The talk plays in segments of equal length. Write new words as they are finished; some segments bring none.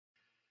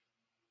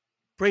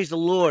Praise the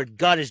Lord.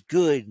 God is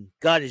good.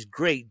 God is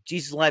great.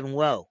 Jesus is alive and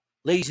well.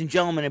 Ladies and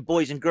gentlemen and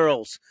boys and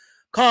girls,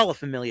 call a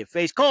familiar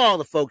face. Call all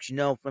the folks you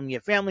know, from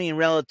your family and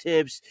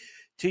relatives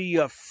to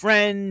your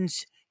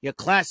friends, your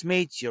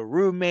classmates, your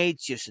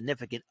roommates, your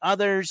significant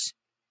others,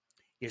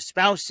 your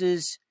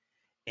spouses,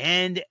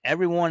 and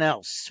everyone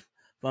else.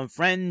 From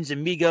friends,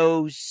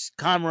 amigos,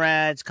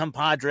 comrades,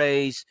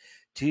 compadres,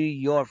 to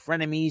your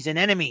frenemies and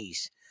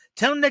enemies.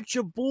 Tell them that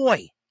your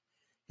boy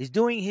is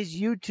doing his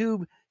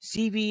YouTube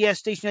CVS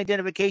station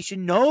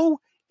identification. No,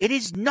 it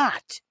is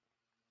not.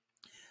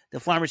 The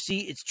Pharmacy,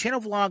 it's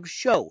channel vlog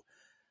show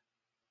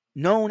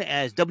known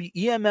as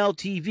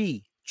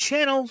WEML-TV,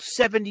 Channel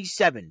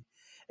 77.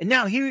 And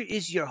now here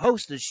is your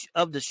host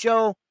of the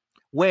show,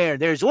 where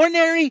there's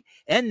ordinary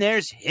and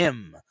there's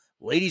him.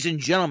 Ladies and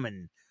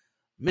gentlemen,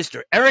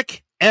 Mr.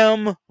 Eric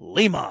M.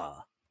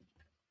 Lima.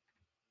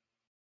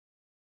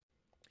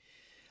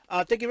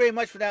 Thank you very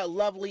much for that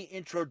lovely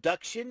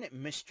introduction,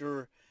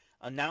 Mr.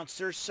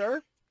 Announcer,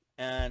 sir,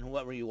 and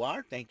whoever you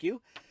are. Thank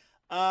you.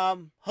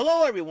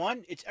 Hello,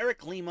 everyone. It's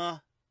Eric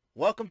Lima.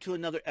 Welcome to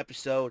another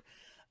episode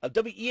of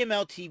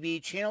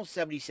WEML-TV, Channel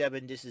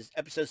 77. This is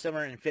episode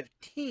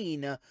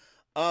 715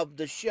 of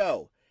the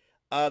show.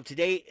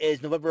 Today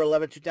is November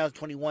 11,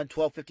 2021,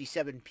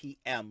 12:57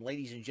 p.m.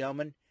 Ladies and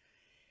gentlemen,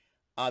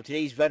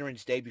 today's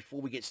Veterans Day.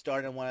 Before we get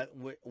started, I want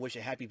to wish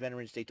a happy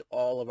Veterans Day to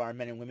all of our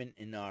men and women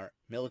in our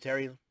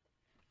military.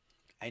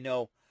 I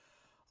know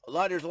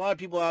there's a lot of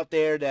people out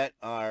there that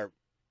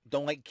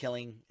don't like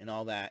killing and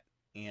all that,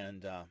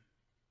 and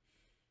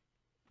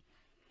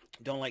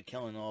don't like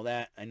killing and all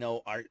that. I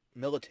know our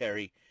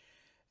military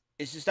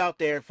is just out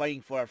there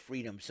fighting for our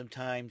freedom.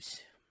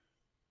 Sometimes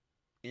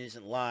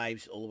innocent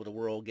lives all over the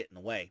world get in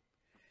the way,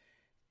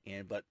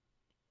 but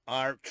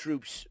our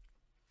troops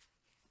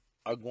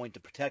are going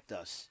to protect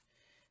us.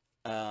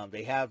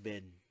 They have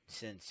been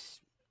since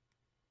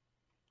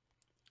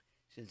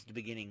the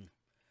beginning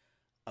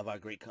of our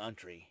great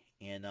country,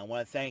 and I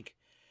want to thank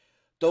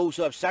those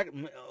who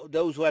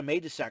have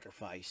made the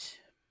sacrifice.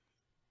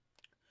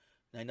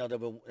 I know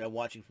they're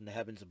watching from the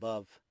heavens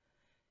above,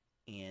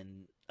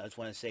 and I just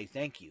want to say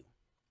thank you.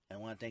 I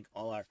want to thank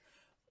all our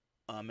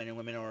men and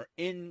women who are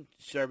in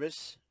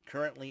service,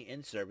 currently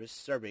in service,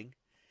 serving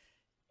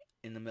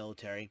in the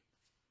military.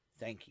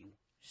 Thank you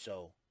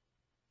so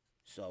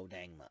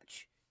dang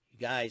much. You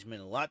guys mean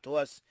a lot to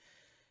us.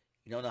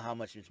 You don't know how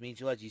much this means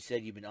to us. You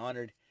said you've been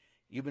honored.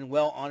 You've been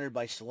well honored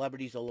by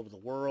celebrities all over the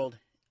world.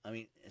 I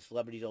mean,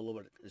 celebrities all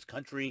over this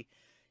country.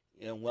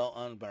 Well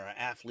honored by our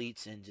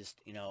athletes and just,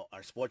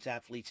 our sports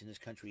athletes in this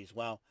country as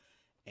well.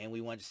 And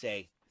we want to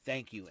say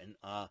thank you. And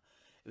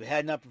if it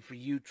had not been for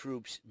you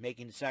troops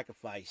making the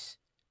sacrifice,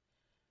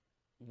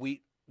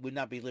 we would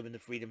not be living the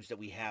freedoms that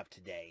we have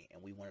today.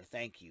 And we want to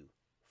thank you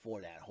for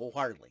that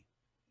wholeheartedly.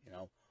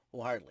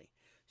 Wholeheartedly.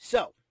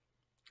 So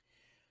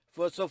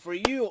for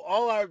you,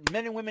 all our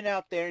men and women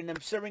out there and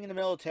them serving in the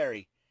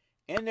military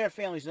and their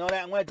families and all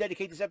that, I want to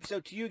dedicate this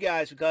episode to you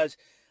guys because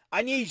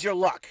I need your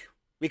luck.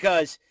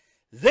 Because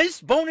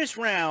this bonus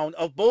round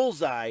of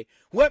Bullseye,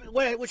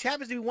 which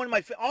happens to be one of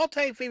my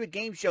all-time favorite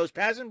game shows,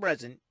 past and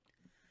present,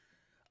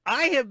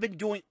 I have been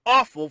doing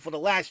awful for the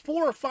last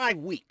 4 or 5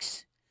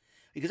 weeks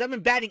because I've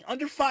been batting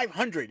under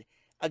 500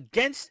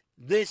 against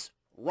this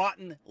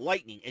rotten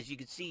lightning, as you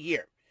can see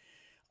here.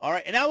 All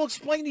right, and I will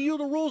explain to you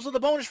the rules of the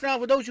bonus round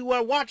for those who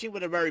are watching for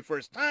the very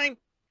first time.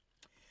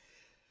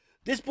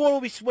 This board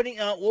will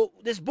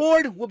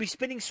be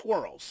spinning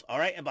swirls. All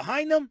right, and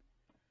behind them,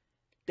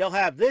 they'll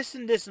have this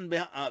and this and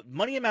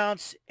money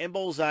amounts and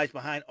bullseyes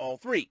behind all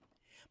three.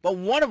 But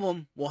one of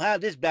them will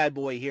have this bad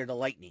boy here, the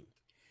lightning.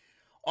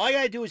 All you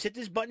got to do is hit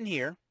this button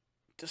here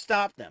to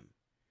stop them.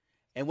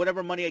 And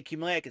whatever money I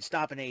accumulate, I can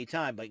stop at any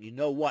time. But you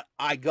know what?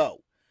 I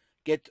go.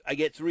 I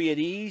get 3 of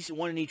these,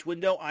 1 in each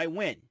window, I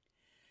win.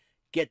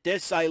 Get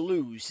this, I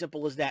lose.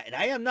 Simple as that. And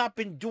I have not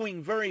been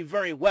doing very,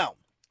 very well.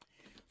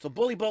 So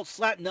Bully Bolt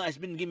Slapnut has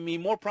been giving me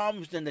more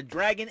problems than the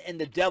dragon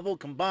and the devil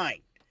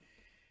combined.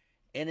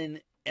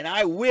 And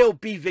I will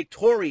be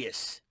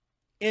victorious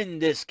in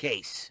this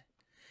case.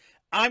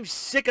 I'm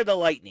sick of the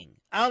lightning.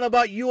 I don't know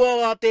about you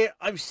all out there.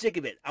 I'm sick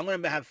of it. I'm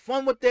going to have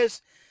fun with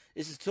this.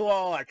 This is to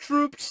all our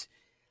troops.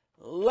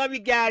 Love you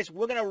guys.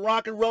 We're going to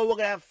rock and roll. We're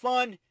going to have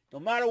fun. No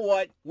matter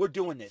what, we're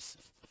doing this.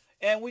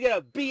 And we got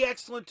to be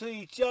excellent to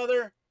each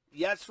other.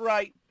 That's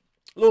right.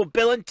 Little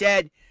Bill and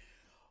Ted.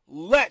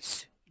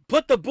 Let's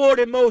put the board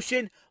in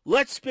motion.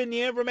 Let's spin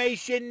the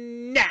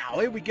information now.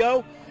 Here we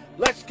go.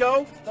 Let's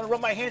go. Gonna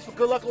rub my hands for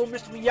good luck. A little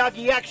Mr.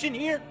 Miyagi action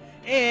here.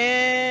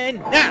 And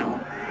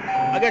now.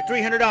 I got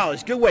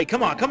 $300. Good way.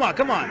 Come on, come on,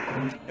 come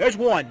on. There's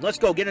 1. Let's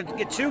go. Get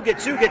 2, get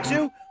 2, get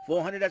 2.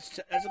 400. That's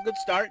a good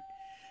start.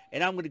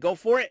 And I'm going to go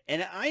for it.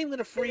 And I am going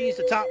to freeze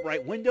the top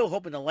right window,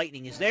 hoping the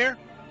lightning is there.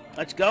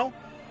 Let's go.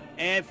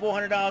 And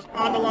 $400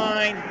 on the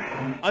line.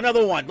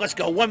 Another 1. Let's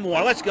go. 1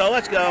 more. Let's go.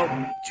 Let's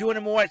go.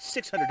 200 more. That's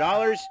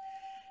 $600.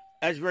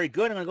 That's very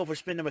good. I'm going to go for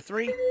spin number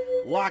 3.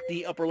 Lock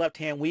the upper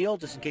left-hand wheel,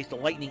 just in case the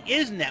lightning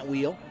is in that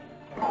wheel.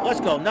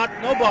 Let's go. No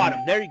bottom.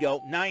 There you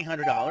go.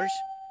 $900.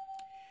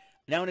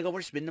 Now I'm going to go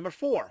for spin number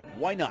 4.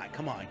 Why not?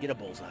 Come on, get a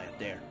bullseye up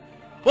there.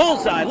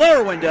 Bullseye,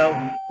 lower window.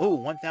 Ooh,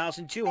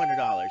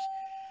 $1,200.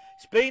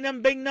 Spinning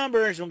them big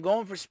numbers. I'm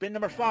going for spin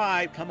number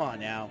 5. Come on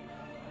now.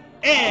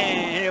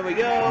 And here we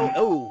go.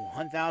 Ooh,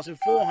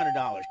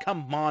 $1,400.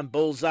 Come on,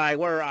 Bullseye.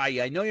 Where are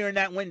you? I know you're in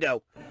that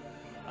window.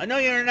 I know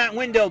you're in that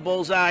window,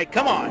 Bullseye.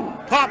 Come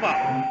on. Pop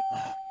up.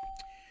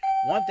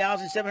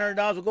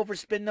 $1,700. We'll go for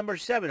spin number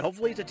 7.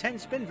 Hopefully it's a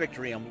 10-spin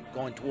victory I'm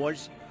going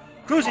towards.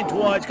 Cruising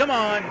towards. Come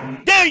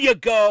on. There you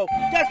go.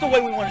 That's the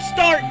way we want to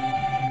start.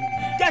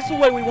 That's the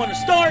way we want to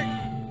start.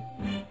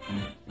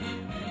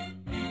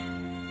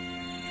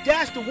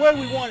 That's the way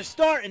we want to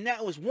start, and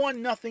that was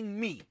 1-0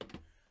 me.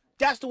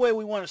 That's the way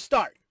we want to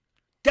start.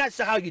 That's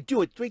how you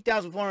do it.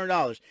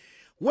 $3,400.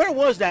 Where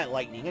was that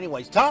lightning?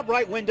 Anyways, top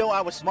right window.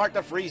 I was smart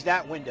to freeze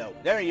that window.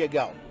 There you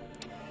go.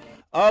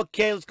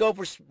 Okay, let's go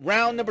for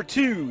round number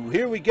 2.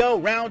 Here we go,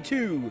 round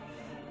 2.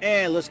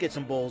 And let's get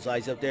some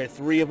bullseyes up there.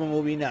 3 of them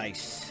will be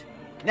nice.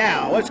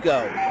 Now, let's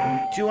go.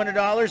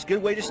 $200,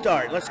 good way to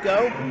start. Let's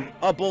go.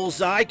 A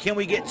bullseye. Can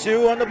we get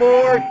 2 on the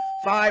board?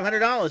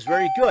 $500,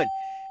 very good.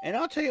 And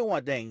I'll tell you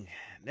one thing.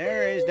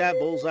 There is that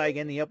bullseye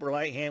again in the upper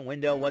right-hand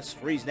window. Let's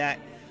freeze that.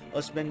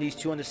 Let's spin these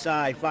 2 on the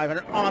side.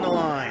 500 on the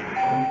line.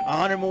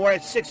 100 more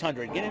at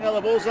 600. Get another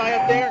bullseye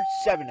up there.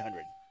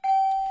 700.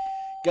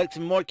 Got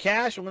some more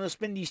cash. We're going to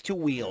spin these 2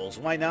 wheels.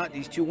 Why not?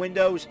 These 2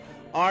 windows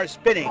are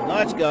spinning.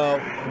 Let's go.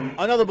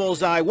 Another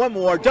bullseye. 1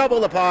 more. Double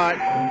the pot.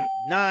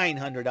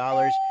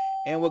 $900.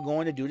 And we're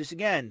going to do this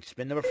again.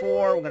 Spin number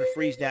 4. We're going to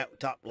freeze that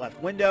top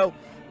left window.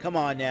 Come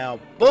on now.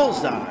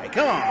 Bullseye.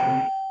 Come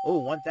on. Oh,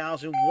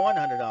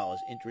 $1,100.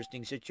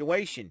 Interesting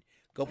situation.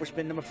 Go for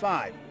spin number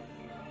 5.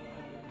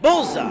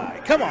 Bullseye.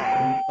 Come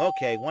on.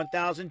 Okay,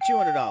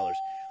 $1,200.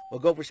 We'll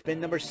go for spin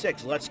number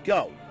 6. Let's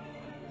go.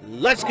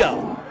 Let's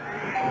go.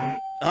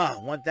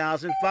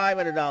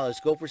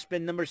 $1,500. Go for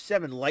spin number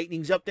 7.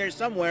 Lightning's up there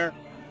somewhere.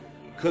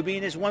 Could be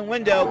in this one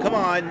window. Come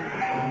on.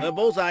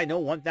 Bullseye.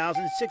 No,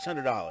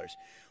 $1,600.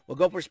 We'll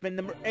go for spin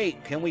number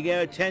 8. Can we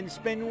get a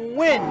 10-spin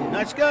win?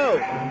 Let's go.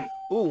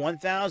 Ooh,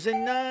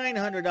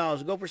 $1,900.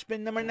 We'll go for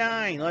spin number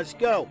 9. Let's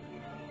go.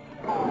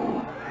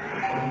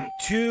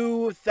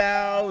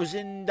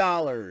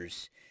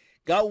 $2,000.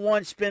 Got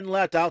 1 spin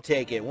left. I'll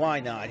take it. Why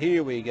not?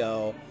 Here we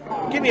go.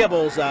 Give me a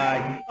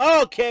bullseye.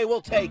 Okay,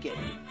 we'll take it.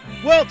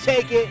 We'll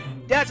take it.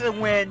 That's a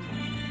win.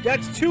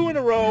 That's 2 in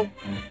a row.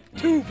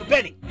 2 for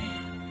Benny.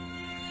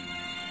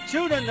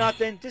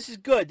 2-0. This is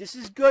good. This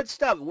is good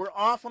stuff. We're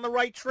off on the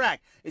right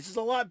track. This is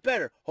a lot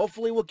better.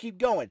 Hopefully we'll keep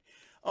going.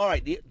 All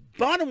right, the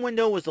bottom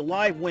window was the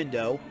live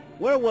window.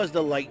 Where was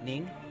the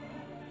lightning?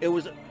 It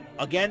was,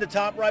 again, the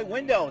top right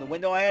window. The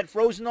window I had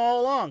frozen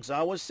all along, so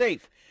I was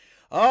safe.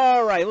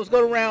 All right, let's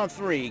go to round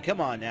 3. Come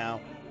on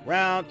now.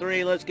 Round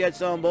 3, let's get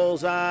some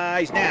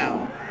bullseyes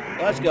now.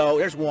 Let's go.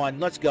 There's 1.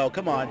 Let's go.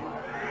 Come on.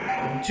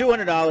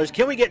 $200.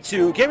 Can we get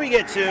 2? Can we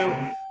get 2?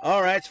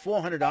 All right, it's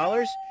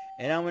 $400.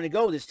 And I'm going to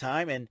go this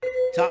time, and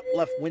top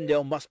left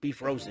window must be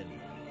frozen.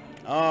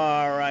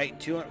 All right,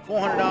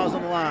 $400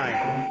 on the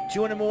line.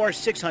 200 more,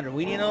 600.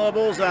 We need another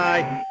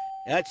bullseye.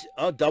 That's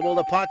double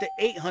the pot to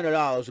 $800.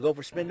 We'll go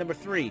for spin number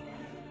 3.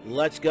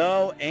 Let's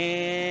go.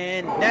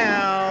 And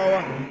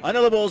now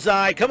another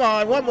bullseye. Come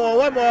on, 1 more,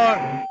 1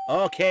 more.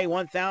 Okay,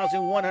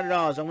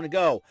 $1,100. I'm going to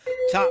go.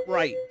 Top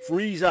right,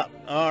 freeze up.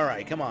 All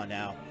right, come on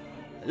now.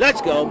 Let's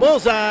go.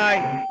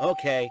 Bullseye.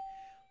 Okay.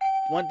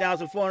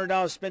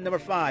 $1,400, spin number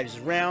 5. This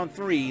is round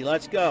 3.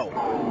 Let's go.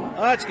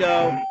 Let's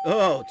go.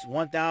 Oh, it's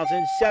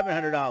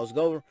 $1,700.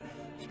 Go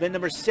spin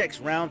number 6.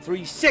 Round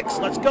 3, 6.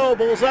 Let's go,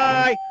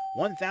 bullseye.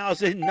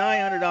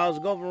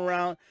 $1,900. Go for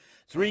round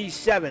 3,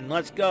 7.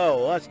 Let's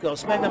go. Let's go.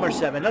 Spin number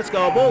 7. Let's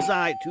go.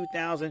 Bullseye.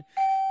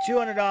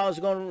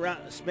 $2,200. Go to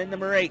spin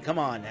number 8. Come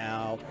on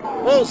now.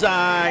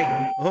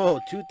 Bullseye. Oh,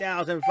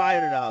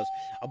 $2,500.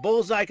 A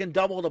bullseye can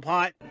double the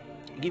pot.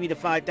 Give me the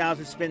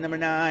 $5,000. Spin number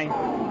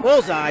 9.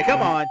 Bullseye.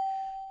 Come on.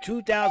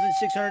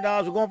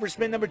 $2,600. We're going for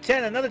spin number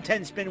 10. Another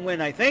 10-spin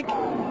win, I think.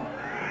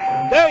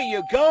 There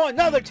you go.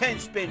 Another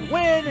 10-spin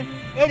win.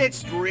 And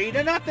it's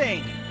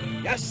 3-0.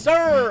 Yes,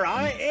 sir.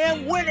 I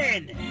am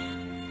winning.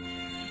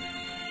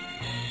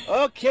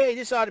 Okay,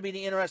 this ought to be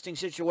the interesting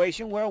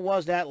situation. Where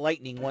was that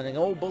lightning one? An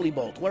old bully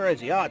bolt. Where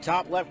is he? Ah,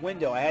 top left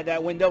window. I had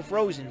that window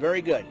frozen.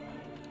 Very good.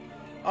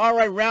 All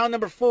right, round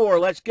number 4.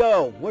 Let's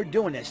go. We're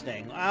doing this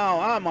thing. Oh,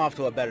 I'm off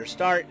to a better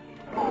start.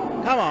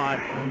 Come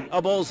on.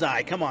 A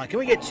bullseye. Come on. Can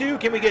we get 2?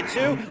 Can we get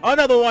 2?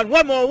 Another one.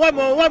 1 more. 1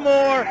 more. 1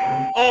 more.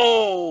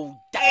 Oh,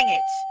 dang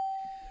it.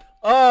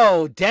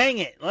 Oh, dang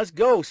it. Let's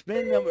go.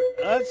 Spin number.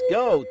 Let's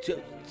go.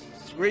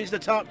 Freeze the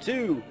top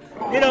 2.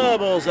 Get another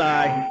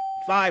bullseye.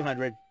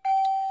 500.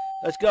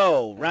 Let's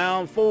go.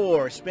 Round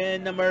 4.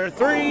 Spin number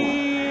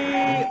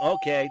 3.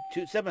 Okay.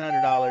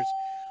 $700.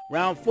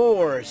 Round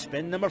 4.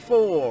 Spin number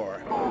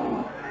 4.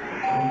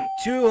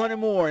 200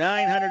 more.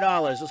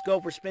 $900. Let's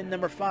go for spin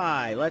number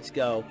 5. Let's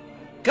go.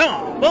 Come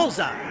on.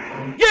 Bullseye.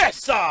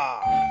 Yes, sir.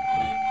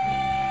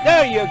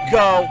 There you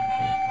go.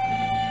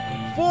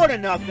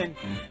 4-0.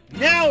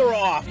 Now we're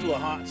off to a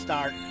hot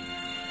start.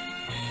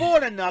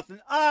 4-0.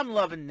 I'm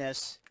loving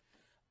this.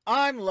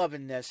 I'm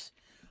loving this.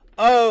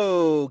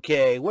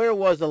 Okay, where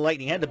was the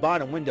lightning? Had the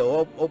bottom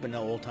window open the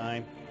whole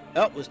time.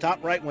 Oh, it was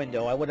top right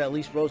window. I would have at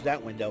least froze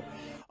that window.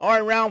 All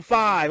right, round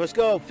 5. Let's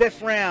go.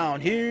 5th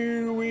round.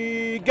 Here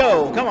we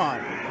go. Come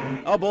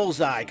on. Oh,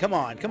 bullseye. Come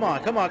on. Come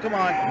on. Come on. Come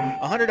on.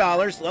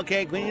 $100.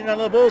 Okay, we need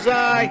another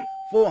bullseye.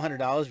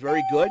 $400.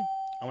 Very good.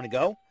 I'm going to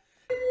go.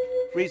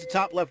 Freeze the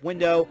top left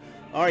window.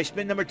 All right,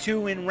 spin number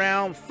 2 in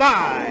round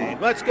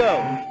 5. Let's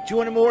go.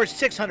 200 more,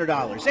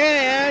 $600.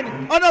 And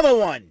another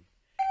one.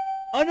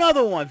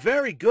 Another one.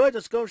 Very good.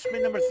 Let's go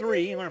spin number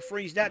 3. I'm going to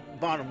freeze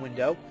that bottom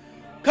window.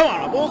 Come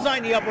on, a bullseye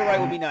in the upper right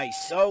would be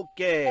nice.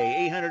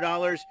 Okay,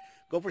 $800.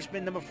 Go for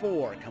spin number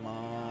 4. Come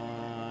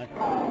on.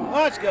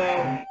 Let's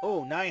go.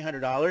 Oh,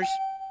 $900.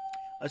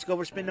 Let's go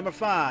for spin number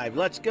 5.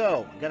 Let's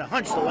go. I got a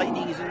hunch the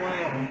lightning is in one of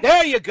them.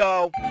 There you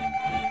go.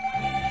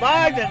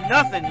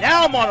 5-0.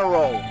 Now I'm on a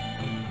roll.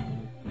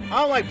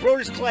 I'm like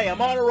Brodus Clay. I'm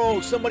on a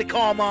roll. Somebody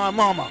call my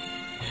mama.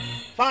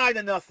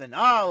 5-0.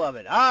 I love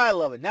it. I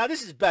love it. Now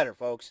this is better,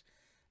 folks.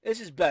 This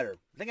is better.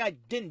 I think I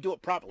didn't do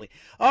it properly.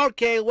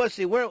 Okay, let's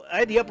see. Where I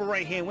had the upper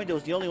right-hand window. It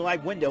was the only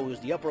live window. It was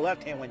the upper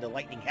left-hand window.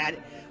 Lightning had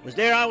it. Was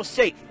there. I was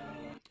safe.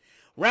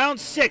 Round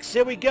 6.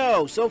 Here we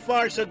go. So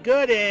far, so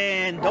good.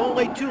 And don't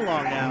wait too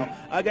long now.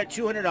 I got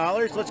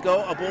 $200. Let's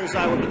go. A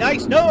bullseye would be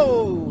nice.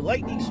 No!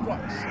 Lightning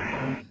struck.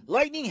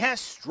 Lightning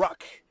has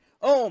struck.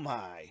 Oh,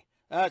 my.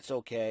 That's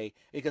okay.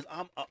 Because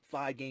I'm up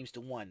 5 games to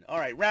 1. All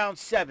right, round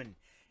 7.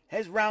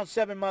 Has round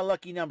 7 my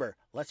lucky number?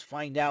 Let's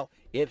find out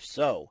if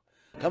so.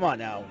 Come on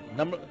now.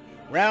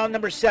 Round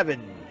number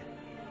 7.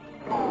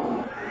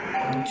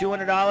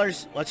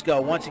 $200. Let's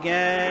go. Once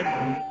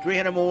again.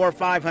 300 more.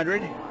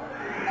 500.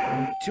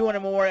 200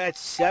 more.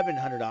 That's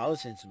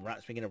 $700. And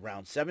speaking of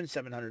round 7,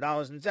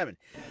 $700 and 7.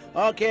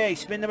 Okay.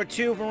 Spin number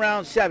 2 for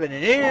round 7.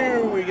 And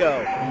here we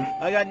go.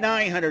 I got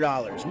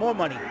 $900. More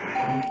money.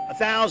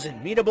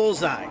 1,000. Meet a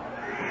bullseye.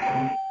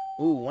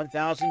 Ooh,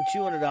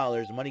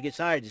 $1,200. The money gets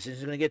higher. This is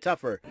going to get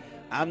tougher.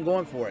 I'm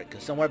going for it,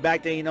 because somewhere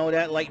back there, you know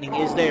that lightning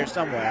is there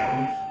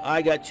somewhere.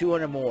 I got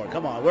 200 more.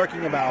 Come on,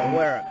 working about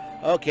where?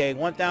 Okay,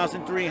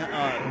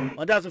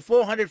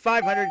 1,400,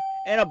 500,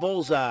 and a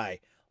bullseye.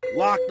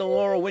 Lock the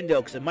lower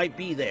window, because it might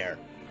be there.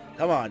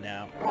 Come on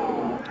now.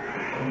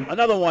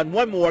 Another one.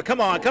 One more. Come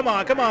on, come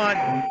on, come on.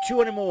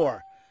 200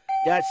 more.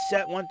 That's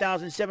set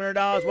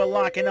 $1,700. We're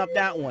locking up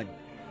that one.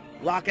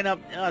 Locking up.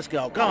 Let's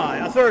go. Come on.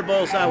 A third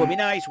bullseye would be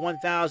nice.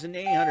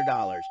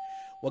 $1,800.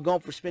 We're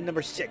going for spin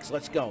number 6.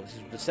 Let's go. This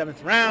is the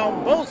 7th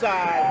round.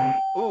 Bullseye.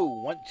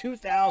 Ooh,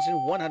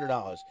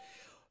 $2,100.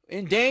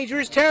 In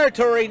dangerous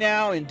territory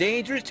now. In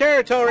dangerous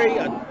territory.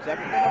 Number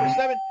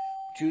 7.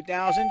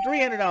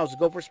 $2,300. Let's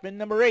go for spin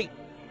number 8.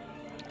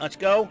 Let's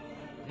go.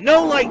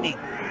 No lightning.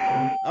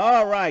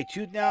 All right.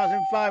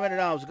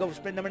 $2,500. Let's go for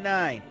spin number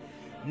 9.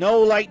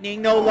 No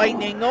lightning. No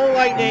lightning. No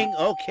lightning.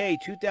 Okay.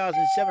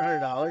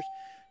 $2,700.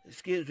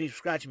 Excuse me for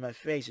scratching my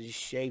face. I just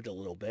shaved a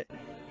little bit.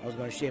 I was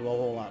going to shave a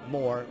whole lot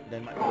more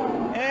than my...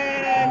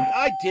 And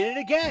I did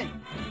it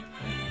again.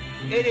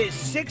 It is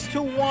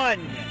 6-1.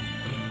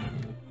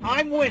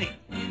 I'm winning.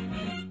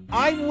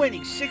 I'm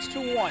winning.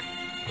 6-1.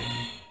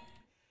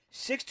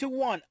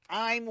 6-1.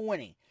 I'm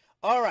winning.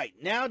 All right.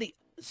 Now,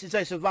 since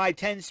I survived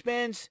 10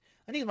 spins,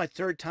 I think it's my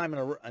third time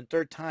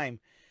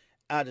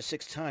out of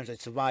 6 times I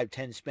survived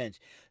 10 spins.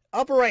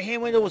 Upper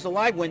right-hand window was the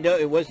live window.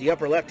 It was the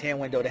upper left-hand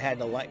window that had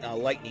the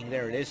lightning.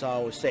 There it is. So I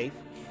was safe.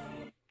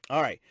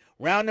 All right.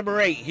 Round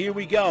number 8. Here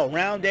we go.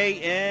 Round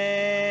 8.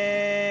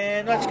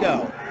 And let's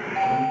go.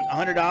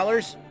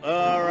 $100.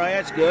 All right.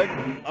 That's good.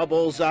 A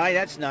bullseye.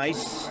 That's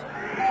nice.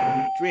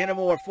 300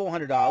 more.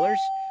 $400.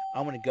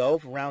 I'm going to go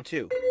for round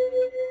 2.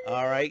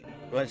 All right.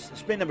 Let's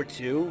spin number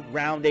 2.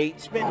 Round 8.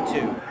 Spin 2.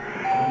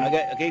 I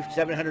got, okay,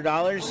 $700.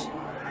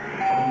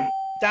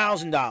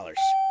 $1,000.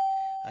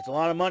 That's a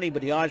lot of money,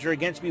 but the odds are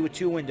against me with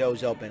 2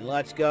 windows open.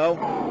 Let's go.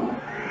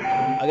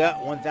 I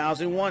got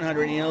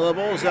 1,100. Need a little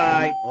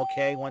bullseye.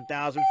 Okay,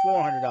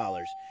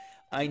 $1,400.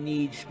 I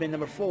need spin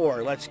number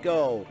 4. Let's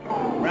go.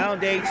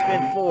 Round 8,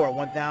 spin 4.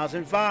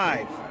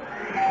 1,005.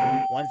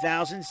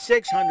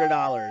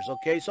 $1,600.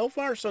 Okay, so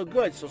far so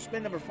good. So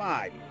spin number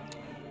 5.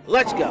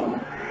 Let's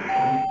go.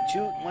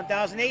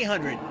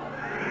 $1,800.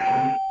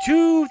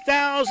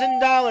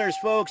 $2,000,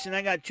 folks, and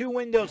I got 2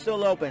 windows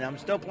still open. I'm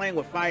still playing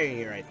with fire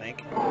here, I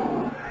think.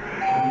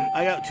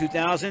 I got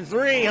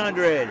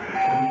 $2,300.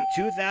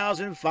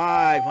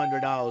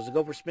 $2,500 to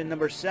go for spin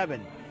number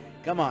 7.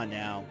 Come on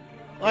now.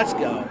 Let's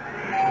go.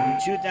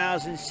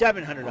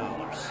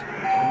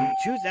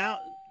 $2,700.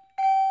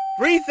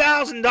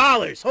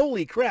 $3,000.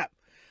 Holy crap.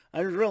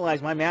 I just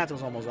realized my math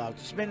was almost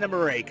off. Spin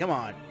number 8. Come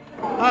on.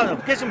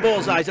 Oh, get some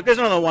bullseyes. If there's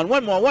another one.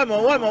 One more.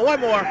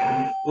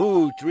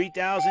 Ooh,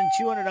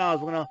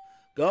 $3,200. We're going to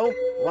go.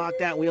 Lock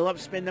that wheel up.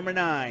 Spin number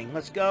 9.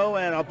 Let's go.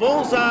 And a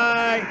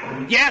bullseye.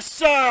 Yes,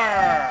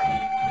 sir.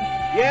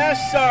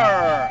 Yes,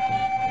 sir.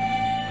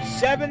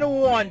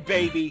 7-1,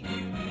 baby.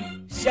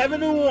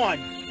 7-1.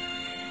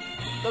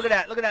 Look at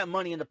that. Look at that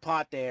money in the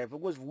pot there. If it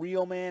was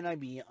real, man, I'd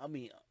be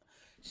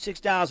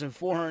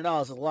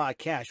 $6,400 is a lot of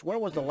cash. Where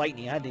was the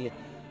lightning? I had to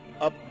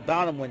up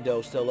bottom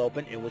window still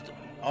open. It was,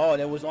 oh,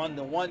 that was on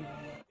the one,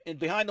 and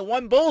behind the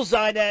one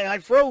bullseye that I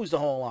froze the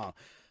whole long.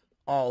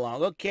 All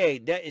along. Okay,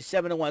 that is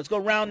 7-1. Let's go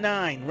round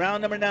 9.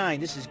 Round number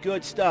 9. This is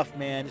good stuff,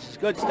 man. This is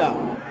good stuff.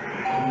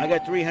 I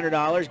got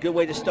 $300. Good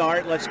way to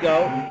start. Let's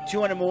go.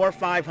 200 more.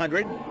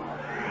 500.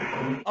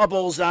 A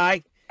bullseye.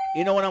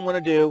 You know what I'm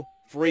going to do?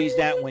 Freeze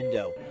that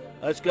window.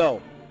 Let's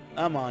go.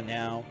 Come on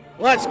now.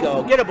 Let's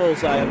go. Get a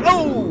bullseye.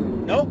 Oh!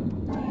 Nope.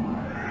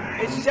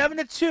 It's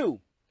 7-2.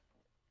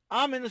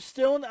 I'm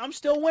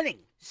still winning.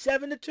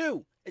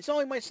 7-2. It's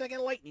only my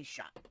second lightning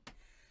shot.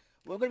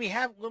 We're gonna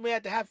be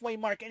at the halfway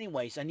mark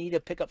anyways. I need to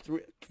pick up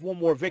 4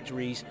 more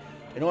victories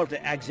in order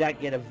to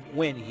get a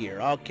win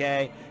here.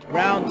 Okay,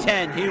 round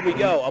 10. Here we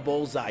go. A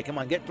bullseye. Come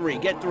on, get 3.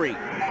 Get 3.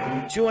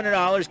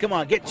 $200. Come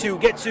on, get 2.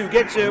 Get 2.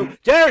 Get 2.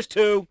 There's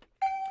 2.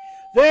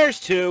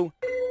 There's 2.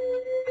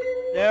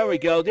 There we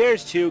go.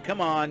 There's 2. Come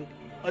on.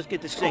 Let's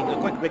get this thing. A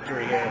quick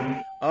victory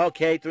here.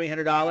 Okay,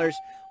 $300.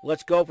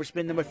 Let's go for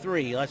spin number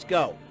 3. Let's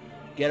go.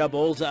 Get a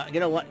bullseye.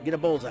 Get a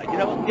bullseye.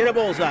 Get a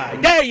bullseye.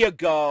 There you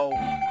go.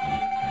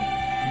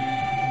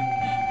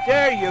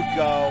 There you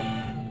go.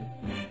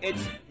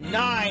 It's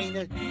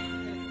 9.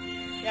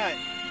 Yeah.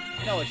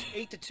 No, it's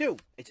 8-2.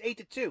 It's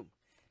 8-2.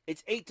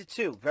 It's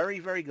 8-2. Very,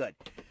 very good.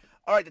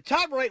 All right, the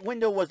top right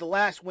window was the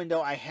last window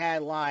I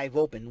had live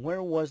open.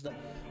 Where was it?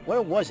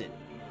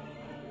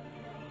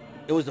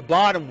 It was the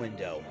bottom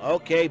window.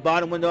 Okay,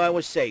 bottom window I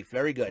was safe.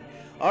 Very good.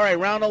 All right,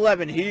 round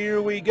 11.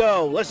 Here we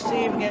go. Let's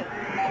see if we can get...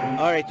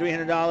 All right,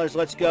 $300.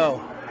 Let's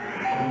go.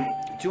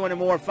 200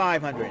 more.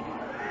 500.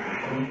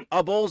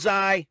 A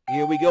bullseye.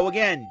 Here we go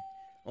again.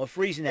 We're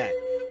freezing that.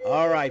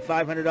 All right,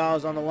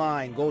 $500 on the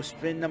line. Go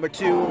spin number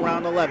 2,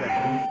 round 11.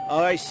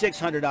 All right,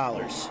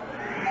 $600.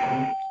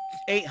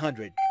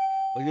 800.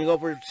 We're going to go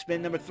for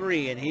spin number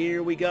 3, and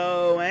here we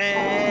go.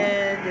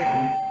 And,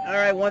 all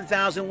right,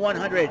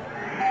 1,100.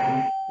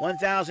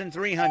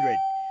 1,300.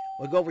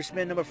 We'll go for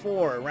spin number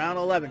 4, round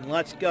 11.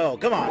 Let's go.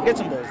 Come on, get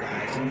some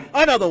bullseyes.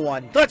 Another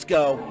one. Let's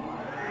go.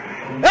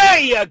 There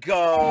you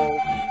go.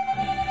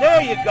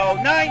 There you go.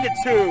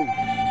 9-2.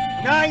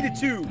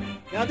 9-2.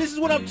 Now, this is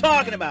what I'm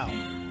talking about.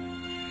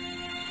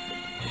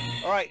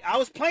 All right, I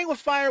was playing with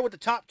fire with the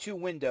top 2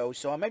 windows,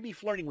 so I might be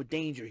flirting with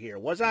danger here.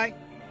 Was I?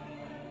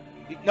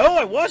 No,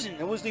 I wasn't.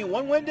 It was the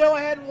one window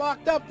I had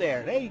locked up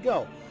there. There you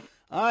go.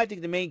 I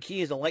think the main key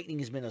is the lightning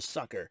has been a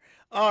sucker.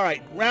 All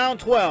right, round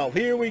 12.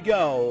 Here we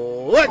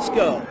go. Let's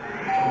go.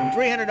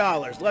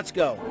 $300. Let's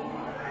go.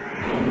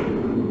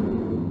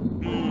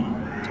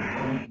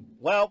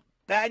 Well,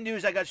 bad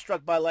news, I got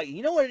struck by lightning.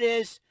 You know what it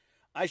is?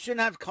 I shouldn't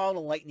have called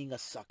the lightning a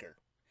sucker,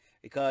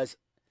 because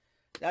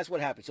that's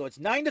what happened. So it's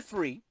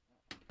 9-3.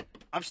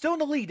 I'm still in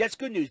the lead. That's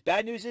good news.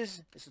 Bad news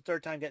is it's the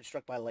 3rd time getting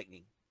struck by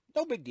lightning.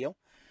 No big deal.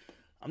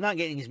 I'm not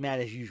getting as mad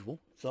as usual,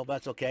 so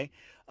that's okay.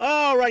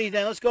 Alrighty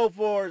then, let's go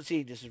for, let's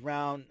see, this is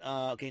round,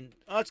 okay,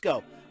 let's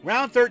go.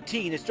 Round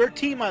 13. Is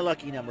 13 my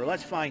lucky number?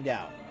 Let's find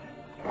out.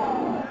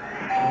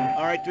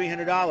 Alright,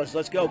 $300.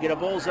 Let's go. Get a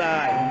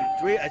bullseye.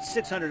 That's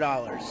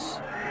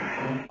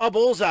 $600. A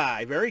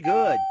bullseye. Very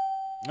good.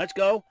 Let's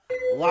go.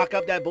 Lock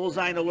up that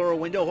bullseye in the lower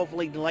window.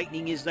 Hopefully the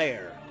lightning is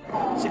there.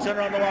 600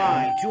 on the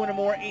line. 200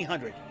 more.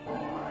 800.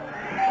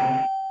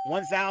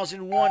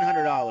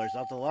 $1,100.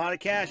 That's a lot of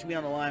cash to be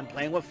on the line.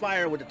 Playing with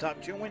fire with the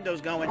top 2 windows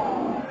going.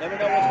 Never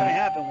know what's going to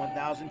happen.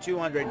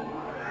 1,200.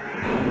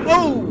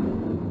 Oh!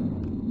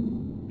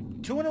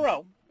 2 in a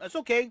row. That's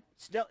okay.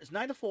 Still, it's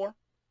 9-4.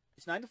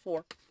 It's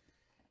 9-4.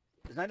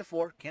 It's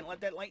 9-4. Can't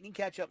let that lightning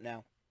catch up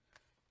now.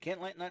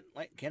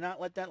 Cannot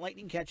let that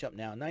lightning catch up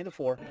now.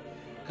 9-4.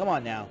 Come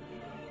on now.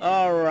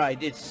 All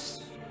right.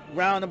 It's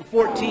round number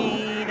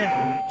 14.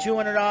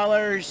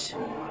 $200.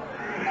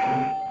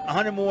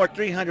 100 more.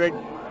 300.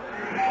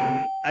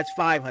 That's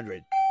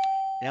 500.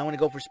 Now I want to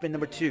go for spin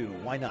number 2.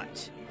 Why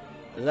not?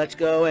 Let's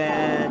go,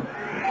 and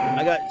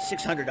I got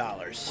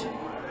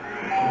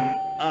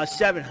 $600.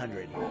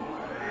 700.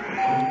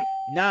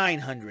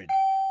 900.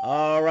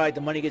 All right,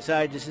 the money gets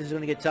high. This is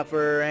going to get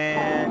tougher,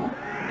 and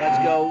let's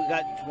go. We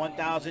got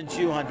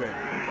 1,200.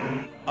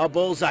 A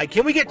bullseye.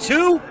 Can we get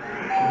 2?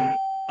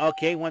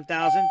 Okay,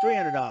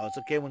 $1,300.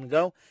 Okay, we're going to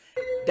go.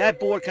 That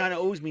board kind of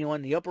owes me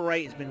one. The upper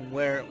right has been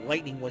where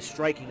lightning was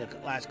striking the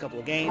last couple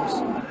of games.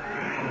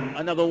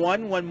 Another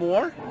one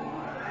more.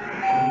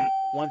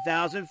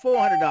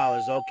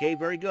 $1,400. Okay,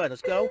 very good.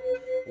 Let's go.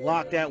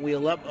 Lock that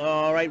wheel up.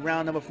 All right,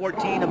 round number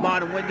 14, the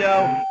bottom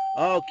window.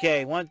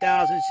 Okay,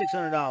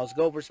 $1,600.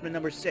 Go for spin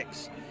number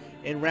 6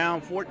 in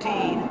round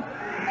 14.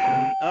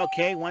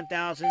 Okay,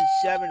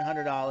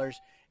 $1,700.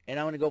 And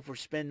I'm going to go for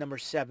spin number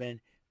 7.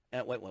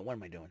 Wait, what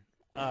am I doing?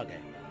 Okay,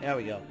 there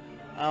we go.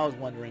 I was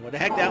wondering what the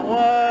heck that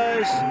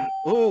was.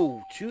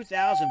 Ooh,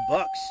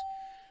 $2,000.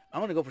 I'm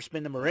going to go for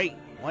spin number 8.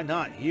 Why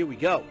not? Here we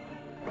go.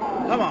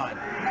 Come on.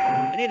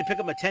 I need to pick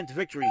up my 10th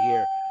victory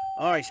here.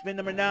 All right, spin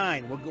number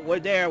 9. We're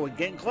there. We're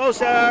getting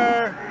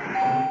closer.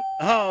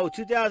 Oh,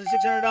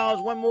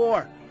 $2,600. One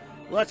more.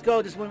 Let's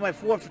go. This will be my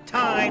 4th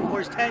time.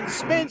 Where's 10?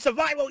 Spin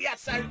survival.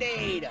 Yes, I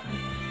did.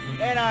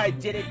 And I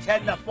did it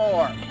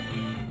 10-4.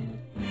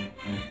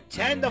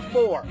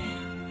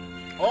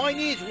 10-4. All I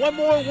need is one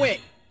more win.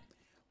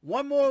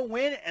 One more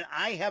win, and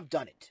I have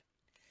done it.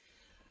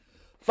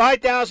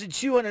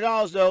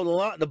 $5,200,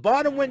 though. The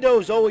bottom window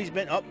has always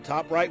been up,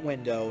 top right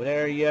window.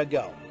 There you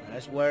go.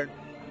 That's where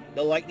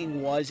the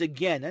lightning was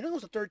again. I know it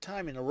was the third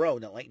time in a row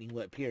that lightning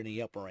would appear in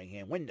the upper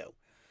right-hand window.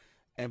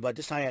 But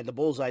this time I had the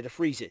bullseye to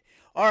freeze it.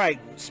 All right,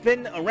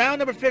 spin round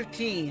number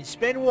 15.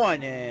 Spin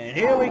one, and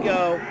here we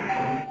go.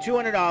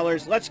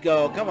 $200. Let's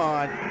go. Come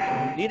on.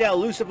 Need that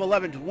elusive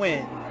 11 to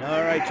win.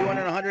 All right,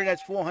 200, 100.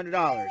 That's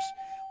 $400.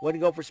 We're gonna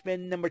go for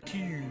spin number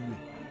 2.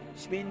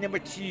 Spin number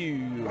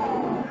 2.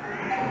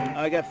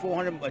 I got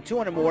 400,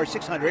 200 more,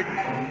 600.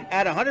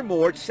 Add 100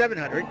 more,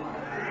 700.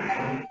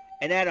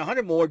 And add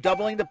 100 more,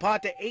 doubling the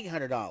pot to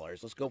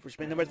 $800. Let's go for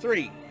spin number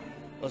 3.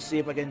 Let's see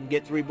if I can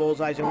get 3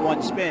 bullseyes in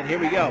one spin. Here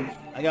we go.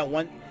 I got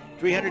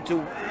 300 to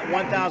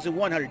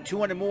 1,100.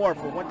 200 more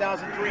for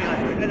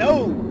 1,300. And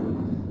oh,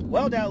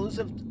 well, that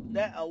elusive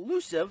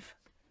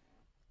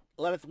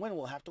 11th win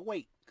will have to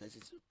wait because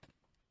it's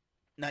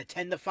not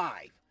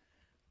 10-5.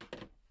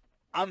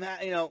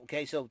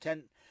 Okay, so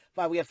 10-5.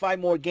 We have 5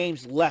 more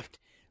games left.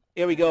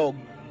 Here we go.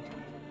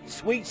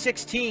 Sweet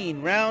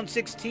 16, round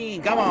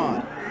 16. Come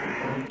on.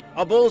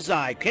 A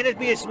bullseye. Can it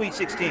be a sweet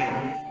 16?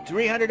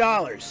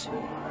 $300.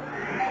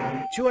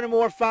 200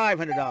 more,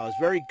 $500.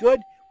 Very good.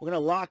 We're going to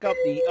lock up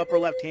the upper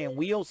left-hand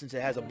wheel since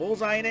it has a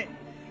bullseye in it.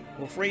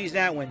 We'll freeze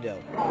that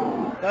window.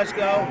 Let's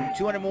go.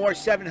 200 more,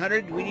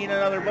 700. We need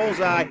another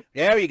bullseye.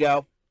 There you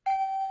go.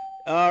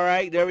 All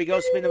right, there we go.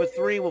 Spin number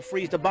 3. We'll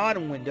freeze the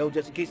bottom window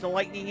just in case the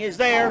lightning is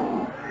there.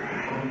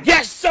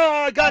 Yes, sir!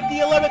 I got the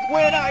 11th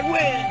win. I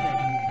win!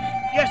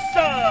 Yes,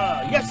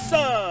 sir! Yes,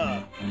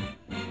 sir!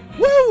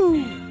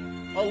 Woo!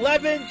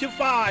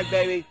 11-5,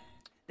 baby.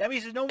 That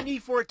means there's no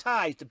need for a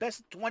tie. It's the best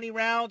of 20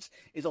 rounds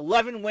is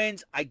 11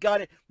 wins. I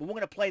got it. But we're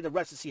going to play the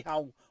rest to see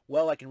how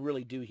well I can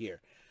really do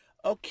here.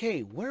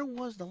 Okay, where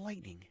was the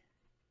lightning?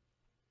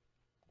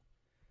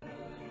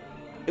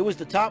 It was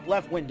the top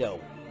left window.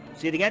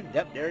 See it again?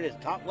 Yep, there it is.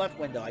 Top left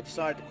window. I just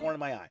saw it at the corner of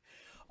my eye.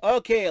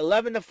 Okay,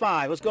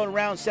 11-5. Let's go to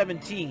round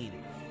 17.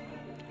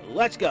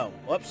 Let's go.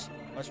 Whoops.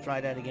 Let's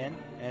try that again.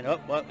 And, oh,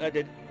 well, I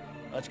did.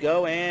 Let's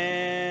go,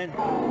 and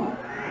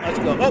let's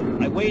go. Oh,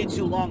 I waited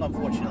too long,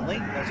 unfortunately.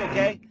 That's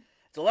okay.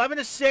 It's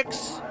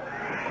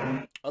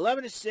 11-6.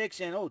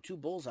 11-6, and, oh, 2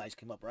 bullseyes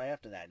came up right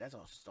after that. That's a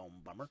stone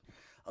bummer.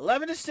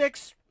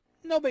 11-6.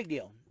 No big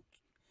deal.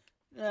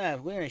 We're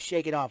going to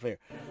shake it off here.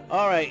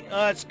 All right,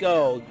 let's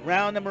go.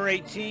 Round number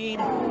 18.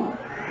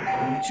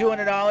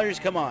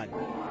 $200. Come on.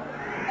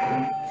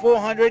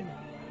 400.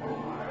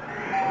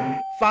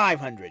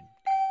 500.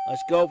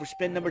 Let's go for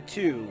spin number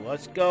 2.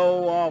 Let's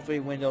go. All 3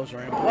 windows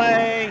are in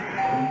play.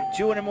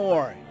 200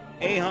 more.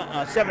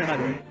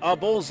 700. A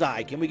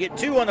bullseye. Can we get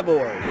 2 on the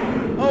board?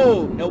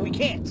 Oh, no, we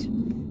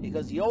can't.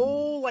 Because the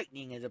old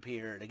lightning has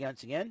appeared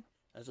again.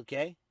 That's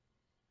okay.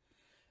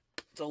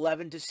 It's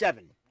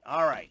 11-7.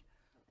 All right.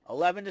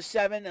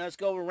 11-7. Let's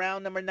go to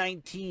round number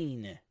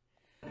 19.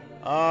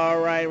 All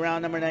right,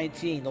 round number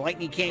 19. The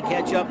lightning can't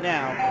catch up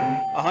now.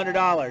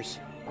 $100.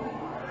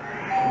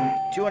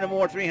 200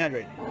 more,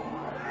 300.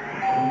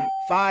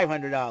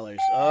 $500.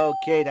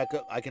 Okay,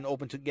 I can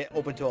get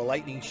open to a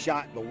lightning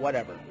shot, but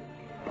whatever.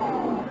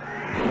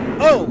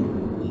 Oh,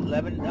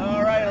 11.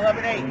 All right,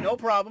 11-8. No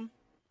problem.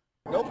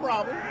 No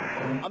problem.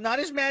 I'm not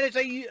as mad as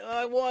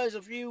I was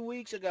a few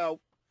weeks ago.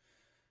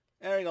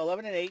 There we go,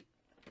 11-8.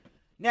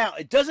 Now,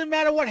 it doesn't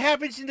matter what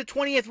happens in the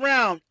 20th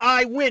round.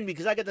 I win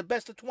because I got the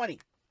best of 20.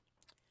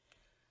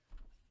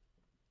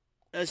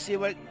 Let's see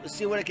what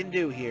I can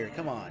do here.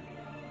 Come on.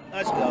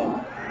 Let's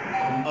go.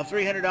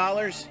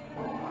 $300.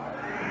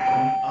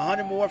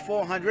 100 more,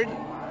 400.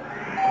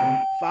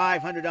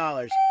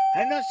 $500. I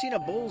have not seen a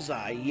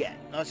bullseye yet.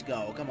 Let's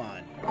go. Come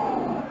on.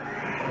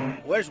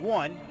 Where's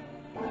 1?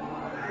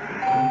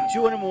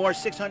 200 more,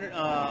 600.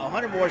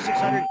 100 more,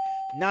 600.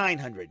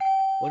 900.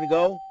 We're going to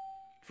go.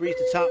 Freeze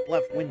the top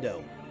left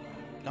window.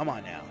 Come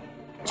on now.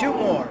 2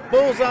 more.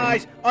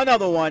 Bullseyes.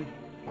 Another one.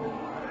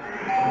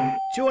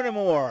 200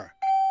 more.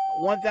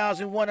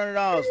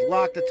 $1,100.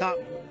 Lock the top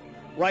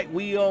right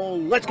wheel.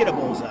 Let's get a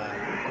bullseye.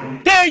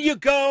 There you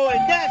go.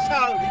 And that's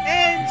how it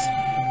ends.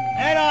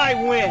 And I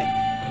win.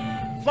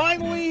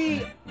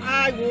 Finally,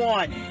 I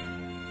won.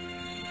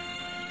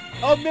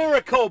 A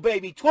miracle,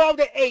 baby.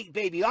 12-8,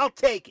 baby. I'll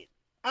take it.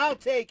 I'll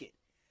take it.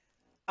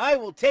 I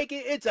will take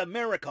it. It's a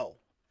miracle.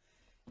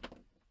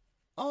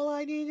 All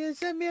I need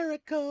is a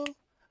miracle.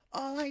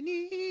 All I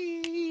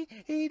need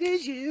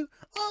is you.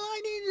 All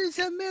I need is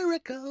a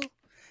miracle.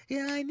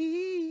 Yeah, I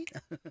need.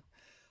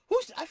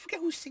 I forget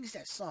who sings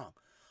that song.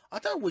 I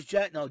thought it was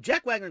Jack. No,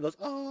 Jack Wagner goes,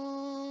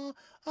 all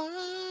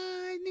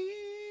I need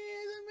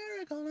is a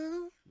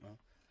miracle. No.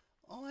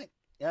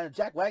 Yeah,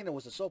 Jack Wagner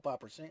was a soap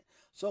opera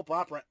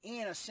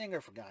and a singer,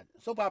 for God.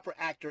 Soap opera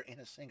actor and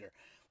a singer.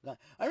 I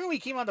remember he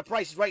came on The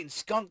Price is Right and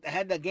Skunk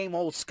had that game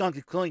old Skunk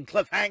including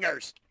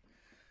cliffhangers.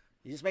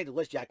 You just made the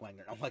list, Jack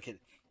Wagner. I'm not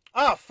kidding.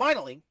 Oh,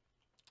 finally.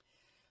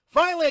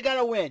 Finally, I got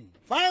a win.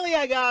 Finally,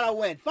 I got a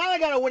win. Finally, I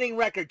got a winning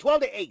record.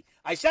 12-8.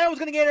 I said I was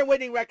going to get a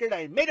winning record.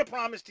 I made a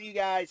promise to you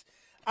guys.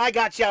 I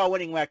got y'all a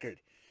winning record.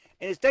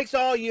 And it's thanks to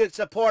all you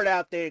support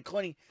out there,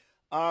 including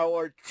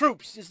our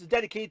troops. This is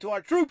dedicated to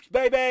our troops,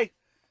 baby.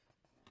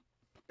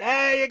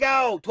 There you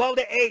go.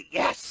 12-8.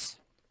 Yes.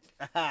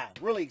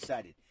 Really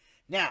excited.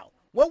 Now,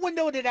 what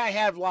window did I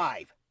have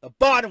live? The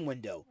bottom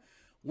window.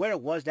 Where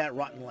was that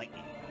rotten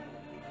lightning?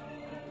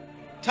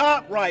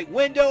 Top right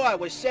window. I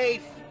was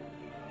safe.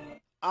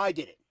 I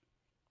did it.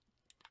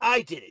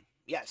 I did it.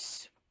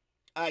 Yes.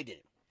 I did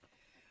it.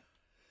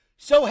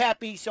 So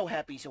happy, so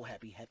happy, so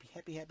happy, happy,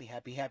 happy, happy,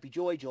 happy, happy,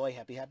 joy, joy,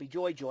 happy, happy,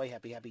 joy, joy,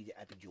 happy, happy,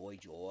 happy, joy,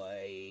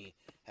 joy,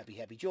 happy,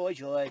 happy, joy,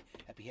 joy,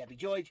 happy, happy,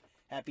 joy,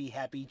 happy,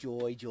 happy,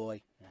 joy,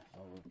 joy.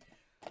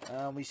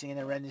 We singing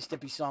the Ren and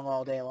Stimpy song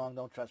all day long.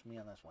 Don't trust me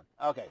on this one.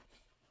 Okay.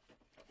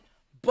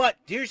 But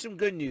here's some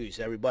good news,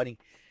 everybody.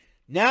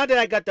 Now that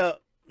I got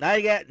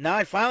now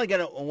I finally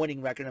got a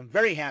winning record. I'm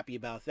very happy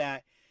about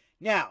that.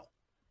 Now,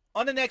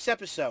 on the next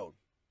episode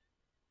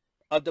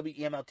of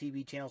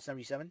WEML-TV Channel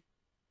 77,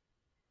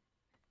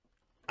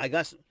 I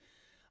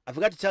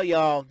forgot to tell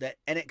y'all that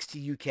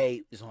NXT UK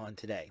is on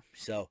today.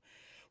 So,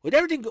 with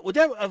all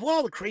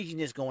the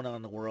craziness going on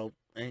in the world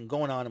and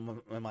going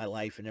on in my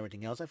life and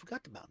everything else, I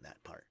forgot about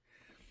that part.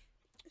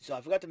 So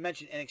I forgot to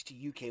mention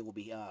NXT UK will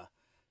be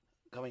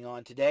coming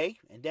on today,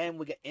 and then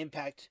we get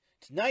Impact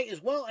tonight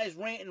as well as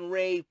Rant and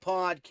Rave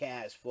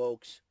podcast,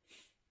 folks.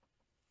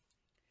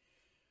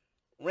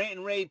 Rant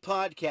and Rave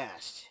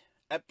podcast,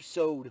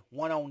 episode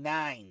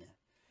 109.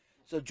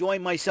 So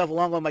join myself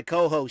along with my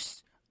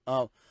co-hosts.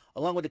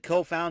 Along with the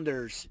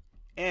co-founders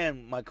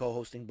and my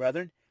co-hosting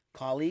brethren,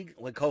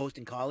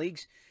 co-hosting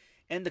colleagues,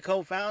 and the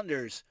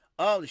co-founders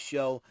of the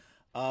show,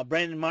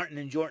 Brandon Martin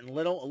and Jordan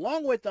Little,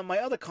 along with my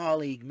other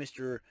colleague,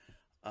 Mr.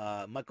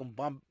 Michael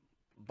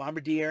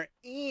Bombardier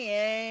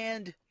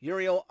and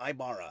Uriel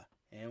Ibarra.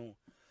 And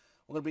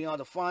we're going to bring all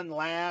the fun,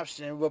 laughs,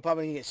 and we'll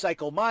probably get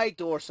Psycho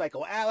Mike or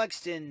Psycho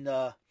Alex and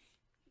all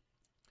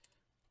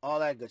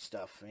that good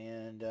stuff.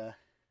 And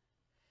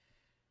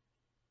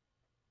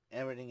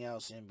everything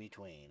else in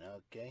between,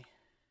 okay?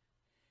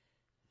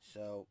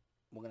 So,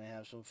 we're going to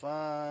have some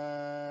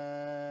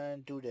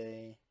fun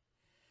today.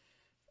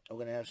 We're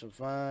going to have some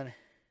fun.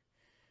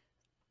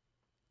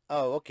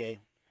 Oh, okay.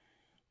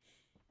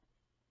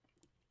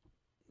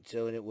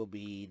 So, it will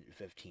be the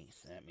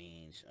 15th. That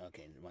means,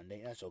 okay,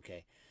 Monday. That's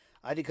okay.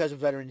 I think because of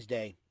Veterans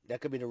Day.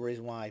 That could be the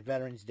reason why.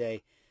 Veterans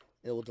Day,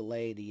 it will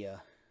delay the...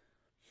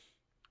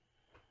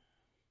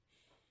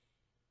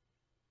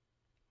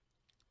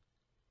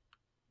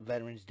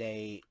 Veterans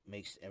Day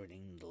makes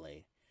everything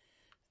delayed.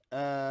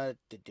 Alright,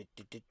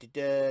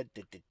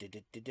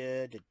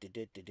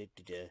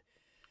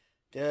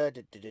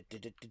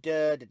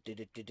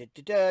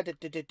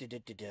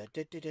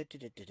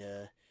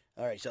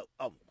 so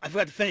I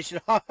forgot to finish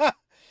it off.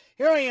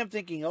 Here I am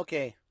thinking,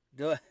 okay,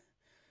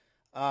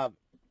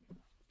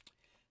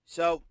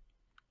 so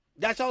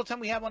that's all the time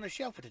we have on the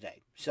show for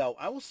today. So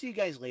I will see you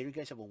guys later. You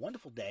guys have a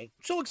wonderful day.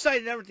 I'm so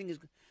excited, everything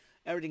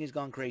has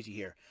gone crazy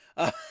here.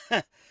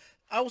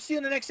 I will see you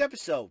in the next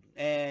episode,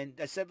 and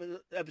that's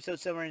episode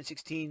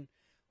 716. I'm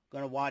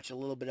gonna watch a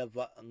little bit of.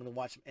 I'm gonna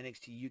watch some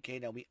NXT UK.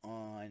 That'll be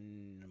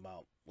on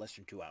about less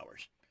than 2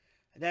 hours,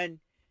 and then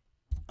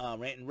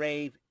Rant and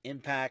Rave,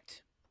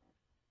 Impact.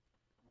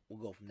 We'll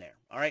go from there.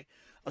 All right.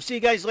 I'll see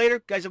you guys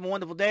later. Guys, have a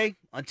wonderful day.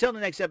 Until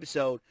the next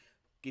episode,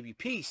 give you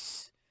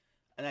peace,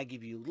 and I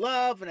give you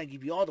love, and I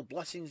give you all the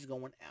blessings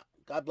going out.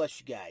 God bless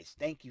you guys.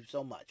 Thank you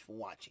so much for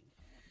watching.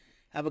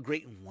 Have a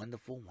great and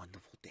wonderful,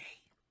 wonderful day.